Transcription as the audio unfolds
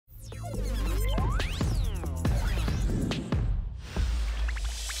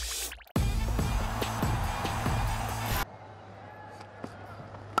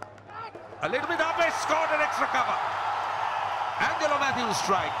A little bit up, he scored an extra cover. Angelo Mathews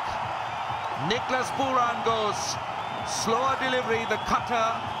strike. Nicholas Puran goes. Slower delivery, the cutter.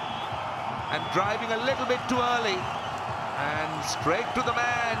 And driving a little bit too early. And straight to the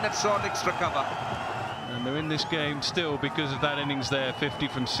man that sought extra cover. And they're in this game still because of that innings there. 50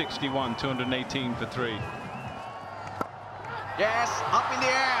 from 61, 218 for 3. Yes, up in the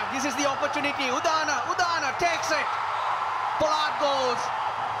air. This is the opportunity. Udana takes it. Pollard goes.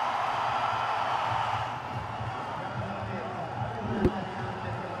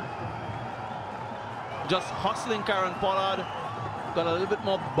 Just hustling Karen Pollard. Got a little bit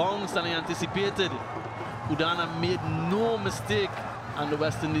more bounce than he anticipated. Udana made no mistake. And the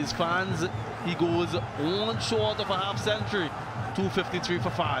West Indies fans, he goes one short of a half century. 253 for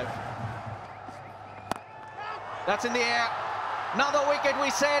 5. That's in the air. Another wicket, we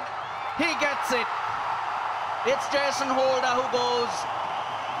said. He gets it. It's Jason Holder who goes.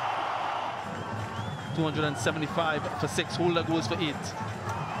 275 for 6. Holder goes for 8.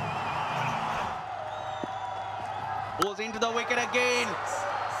 Goes into the wicket again.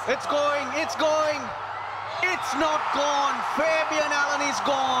 It's going, it's going. It's not gone. Fabian Allen is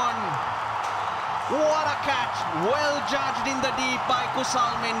gone. What a catch. Well judged in the deep by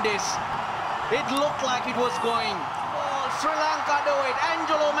Kusal Mendis. It looked like it was going. Oh, Sri Lanka do it.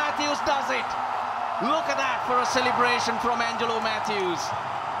 Angelo Mathews does it. Look at that for a celebration from Angelo Mathews.